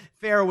 and then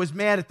Pharaoh was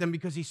mad at them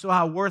because he saw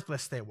how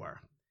worthless they were.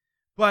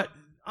 But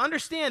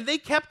understand, they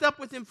kept up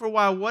with him for a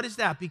while. What is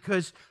that?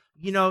 Because,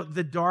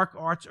 the dark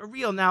arts are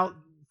real. Now,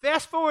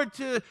 fast forward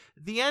to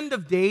the end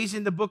of days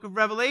in the book of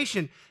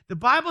Revelation. The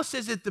Bible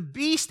says that the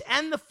beast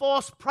and the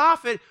false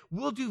prophet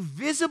will do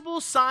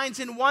visible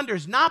signs and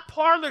wonders, not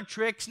parlor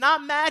tricks,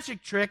 not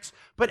magic tricks,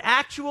 but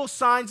actual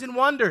signs and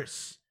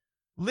wonders.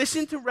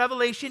 Listen to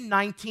Revelation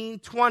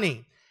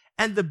 19:20.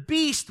 And the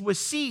beast was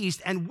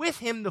seized, and with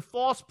him the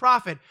false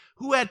prophet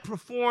who had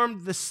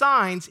performed the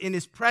signs in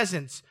his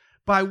presence,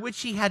 by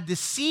which he had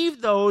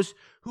deceived those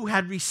who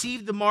had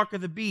received the mark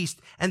of the beast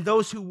and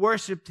those who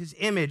worshipped his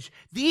image.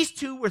 These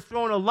two were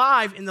thrown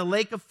alive in the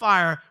lake of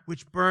fire,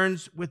 which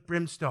burns with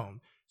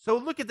brimstone. So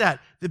look at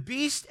that. The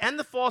beast and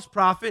the false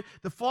prophet.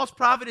 The false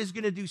prophet is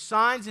going to do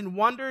signs and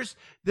wonders.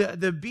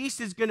 The beast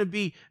is going to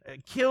be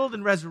killed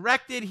and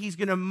resurrected. He's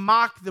going to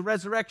mock the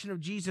resurrection of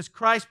Jesus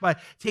Christ by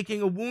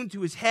taking a wound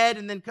to his head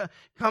and then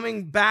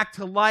coming back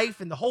to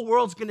life, and the whole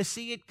world's going to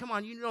see it. Come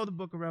on, you know the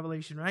book of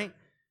Revelation, right?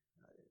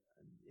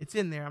 It's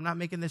in there. I'm not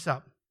making this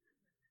up.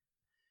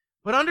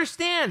 But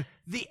understand,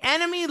 the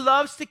enemy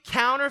loves to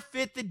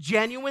counterfeit the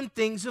genuine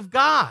things of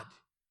God.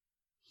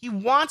 He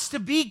wants to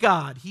be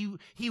God.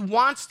 He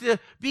wants to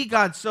be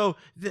God. So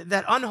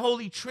that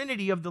unholy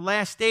trinity of the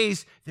last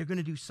days, they're going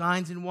to do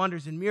signs and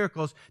wonders and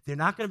miracles. They're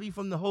not going to be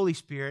from the Holy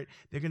Spirit.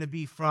 They're going to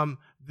be from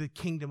the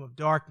kingdom of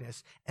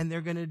darkness, and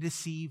they're going to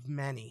deceive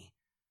many.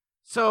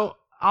 So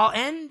I'll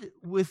end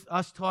with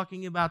us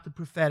talking about the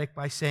prophetic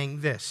by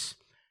saying this.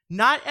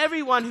 Not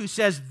everyone who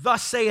says,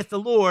 "Thus saith the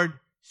Lord,"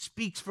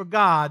 speaks for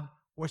God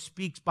or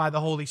speaks by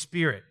the Holy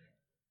Spirit.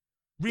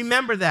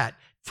 Remember that.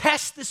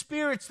 Test the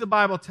spirits, the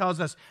Bible tells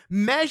us.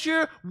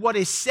 Measure what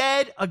is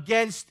said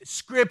against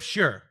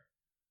Scripture.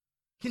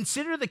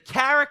 Consider the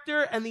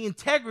character and the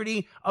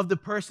integrity of the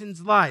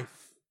person's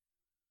life.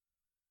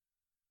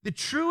 The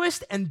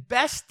truest and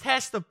best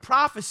test of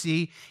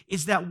prophecy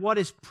is that what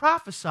is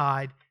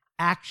prophesied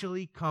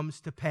actually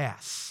comes to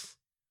pass.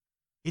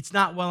 It's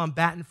not, well, I'm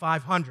batting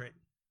 500.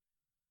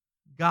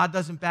 God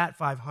doesn't bat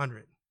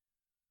 500.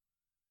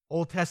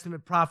 Old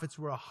Testament prophets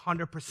were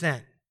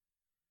 100%.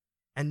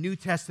 And New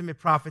Testament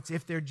prophets,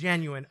 if they're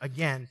genuine,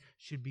 again,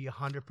 should be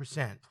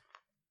 100%.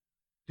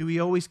 Do we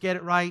always get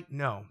it right?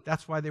 No.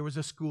 That's why there was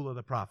a school of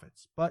the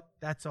prophets. But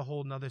that's a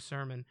whole nother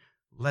sermon.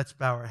 Let's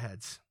bow our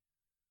heads.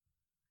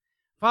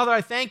 Father,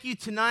 I thank you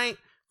tonight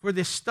for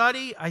this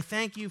study. I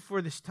thank you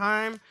for this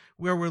time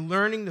where we're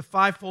learning the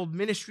fivefold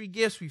ministry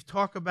gifts. We've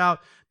talked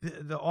about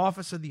the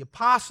office of the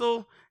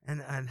apostle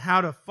and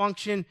how to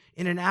function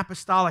in an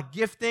apostolic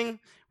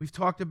gifting. We've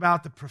talked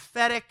about the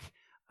prophetic.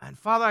 And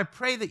Father, I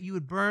pray that you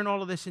would burn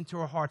all of this into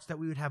our hearts, that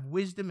we would have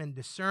wisdom and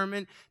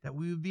discernment, that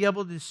we would be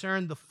able to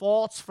discern the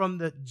false from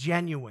the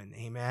genuine,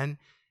 amen,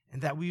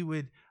 and that we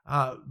would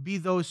be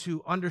those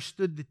who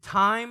understood the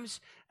times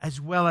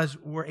as well as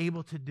were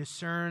able to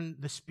discern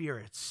the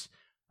spirits.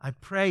 I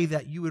pray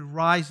that you would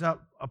rise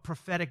up a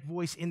prophetic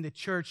voice in the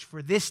church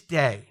for this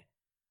day.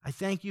 I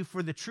thank you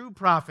for the true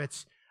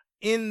prophets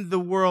in the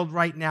world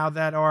right now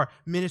that are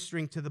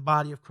ministering to the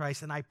body of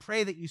Christ, and I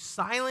pray that you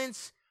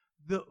silence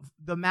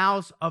the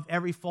mouths of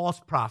every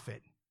false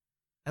prophet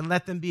and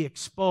let them be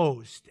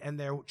exposed and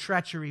their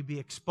treachery be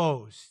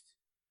exposed.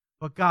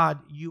 But God,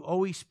 you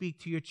always speak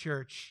to your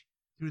church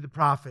through the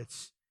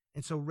prophets.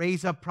 And so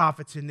raise up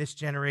prophets in this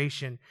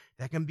generation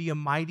that can be a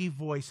mighty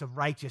voice of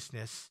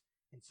righteousness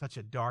in such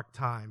a dark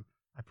time.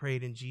 I pray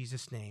it in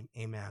Jesus' name.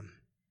 Amen.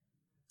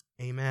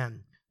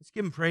 Amen. Let's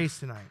give him praise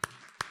tonight.